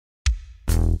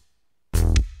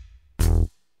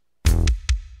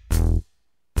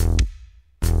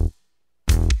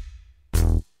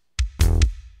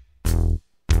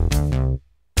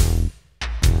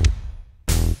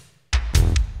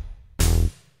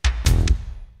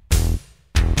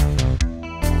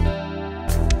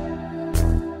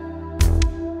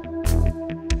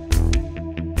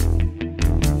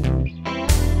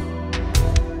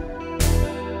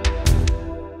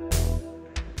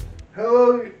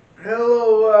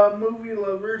Hello, movie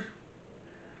lovers.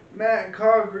 Matt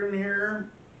Cochran here,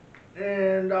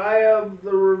 and I have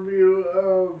the review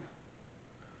of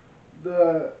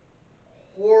the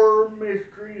horror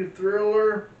mystery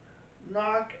thriller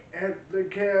Knock at the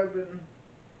Cabin,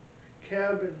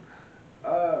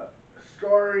 uh,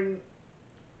 starring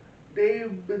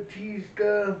Dave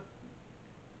Bautista,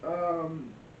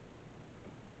 um,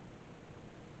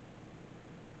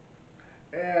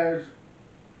 as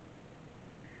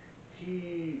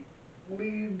he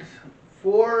leads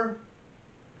four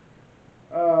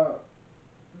uh,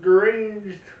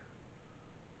 deranged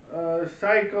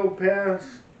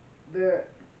psychopaths that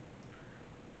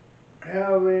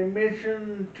have a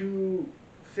mission to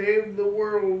save the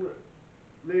world,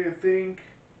 they think,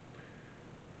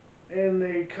 and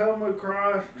they come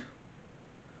across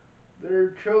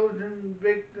their chosen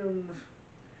victims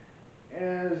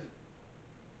as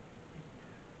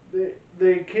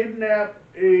they kidnap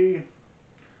a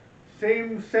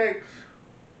same-sex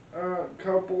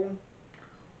couple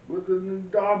with an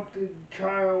adopted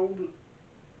child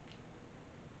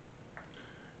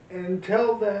and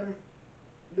tell them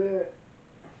that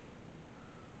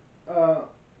uh,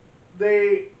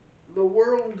 they the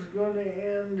world's going to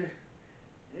end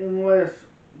unless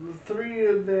the three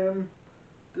of them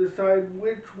decide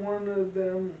which one of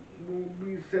them will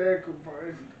be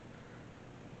sacrificed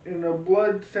in a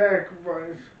blood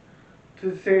sacrifice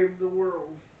to save the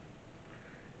world.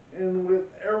 And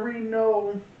with every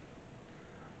no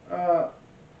uh,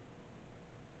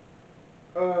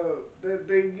 that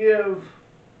they give,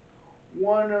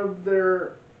 one of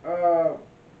their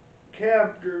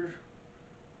captors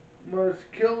must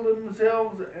kill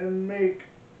themselves and make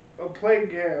a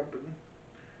plague happen,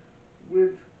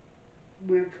 which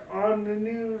on the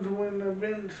news when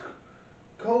events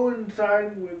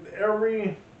coincide with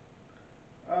every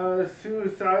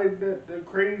suicide that the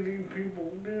crazy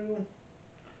people do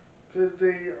because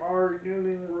they are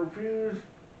getting refused.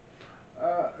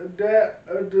 A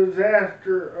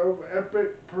disaster of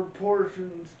epic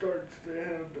proportions starts to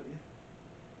happen.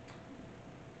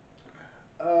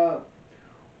 Uh,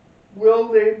 will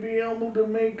they be able to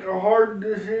make a hard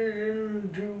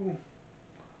decision to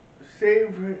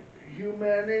save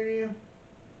humanity?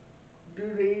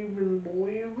 Do they even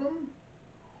believe them?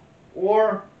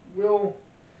 Or will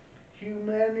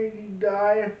humanity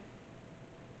die?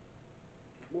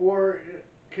 Or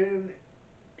can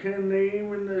they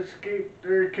even escape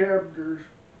their captors?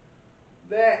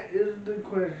 That is the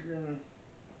question.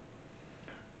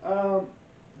 Um,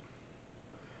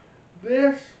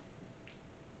 this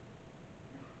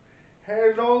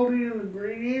has all the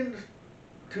ingredients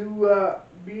to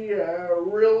be a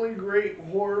really great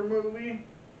horror movie,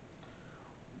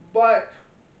 but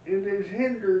it is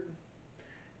hindered,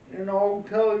 and I'll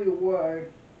tell you why.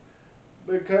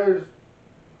 Because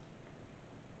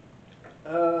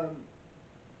um,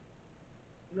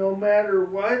 no matter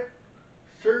what,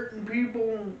 certain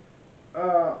people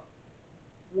uh,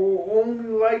 will only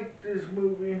like this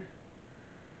movie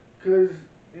because,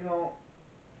 you know,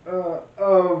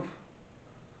 of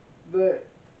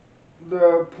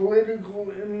the political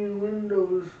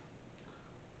innuendos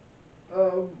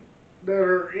um, that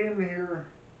are in here,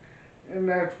 and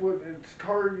that's what it's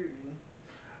targeting.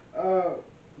 Uh,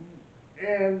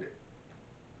 and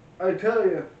I tell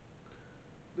you,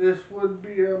 this would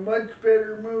be a much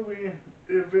better movie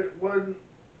if it wasn't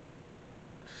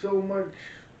so much,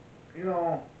 you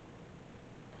know,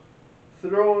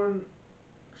 throwing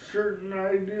certain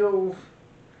ideals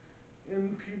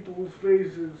in people's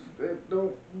faces that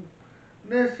don't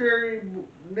necessarily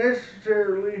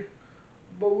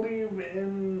believe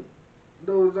in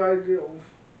those ideals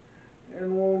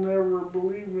and will never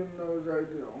believe in those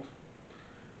ideals.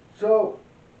 So,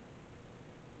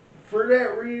 for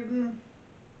that reason,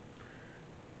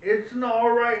 it's an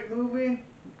alright movie.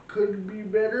 Could be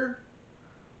better,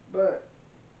 but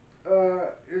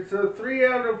it's a 3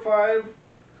 out of 5.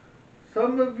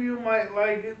 Some of you might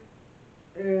like it,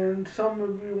 and some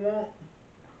of you won't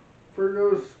for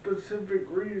those specific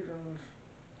reasons.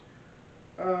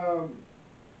 Um,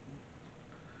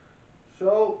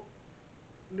 so,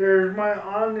 there's my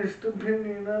honest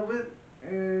opinion of it,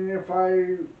 and if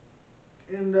I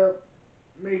end up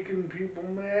making people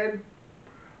mad,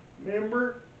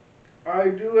 remember, I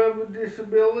do have a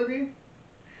disability,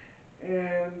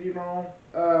 and, you know,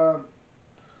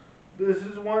 this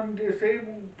is one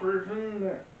disabled person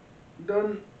that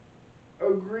doesn't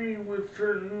agree with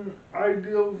certain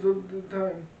ideals of the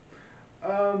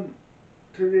time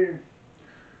today.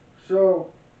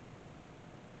 So,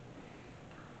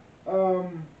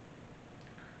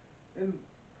 and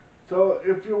so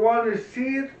if you want to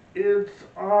see it, it's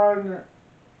on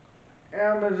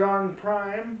Amazon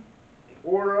Prime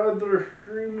or other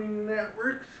streaming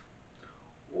networks,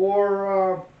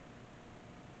 or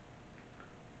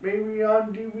maybe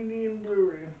on DVD and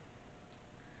Blu-ray.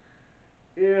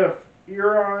 If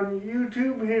you're on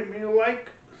YouTube, hit me a like,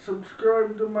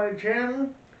 subscribe to my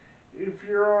channel. If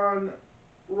you're on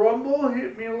Rumble,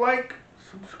 hit me a like,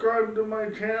 subscribe to my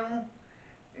channel,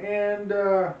 and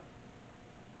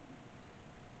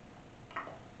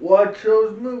watch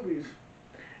those movies.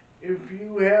 If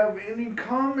you have any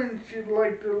comments you'd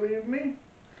like to leave me,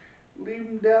 leave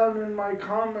them down in my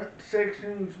comment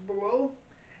sections below.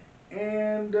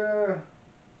 And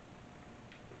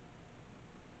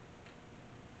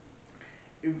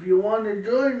if you want to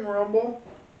join Rumble,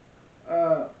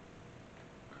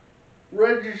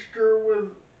 register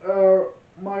with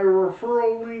my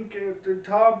referral link at the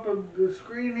top of the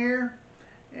screen here,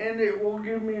 and it will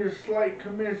give me a slight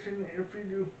commission if you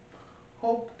do.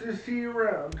 Hope to see you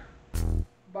around.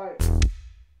 Bye.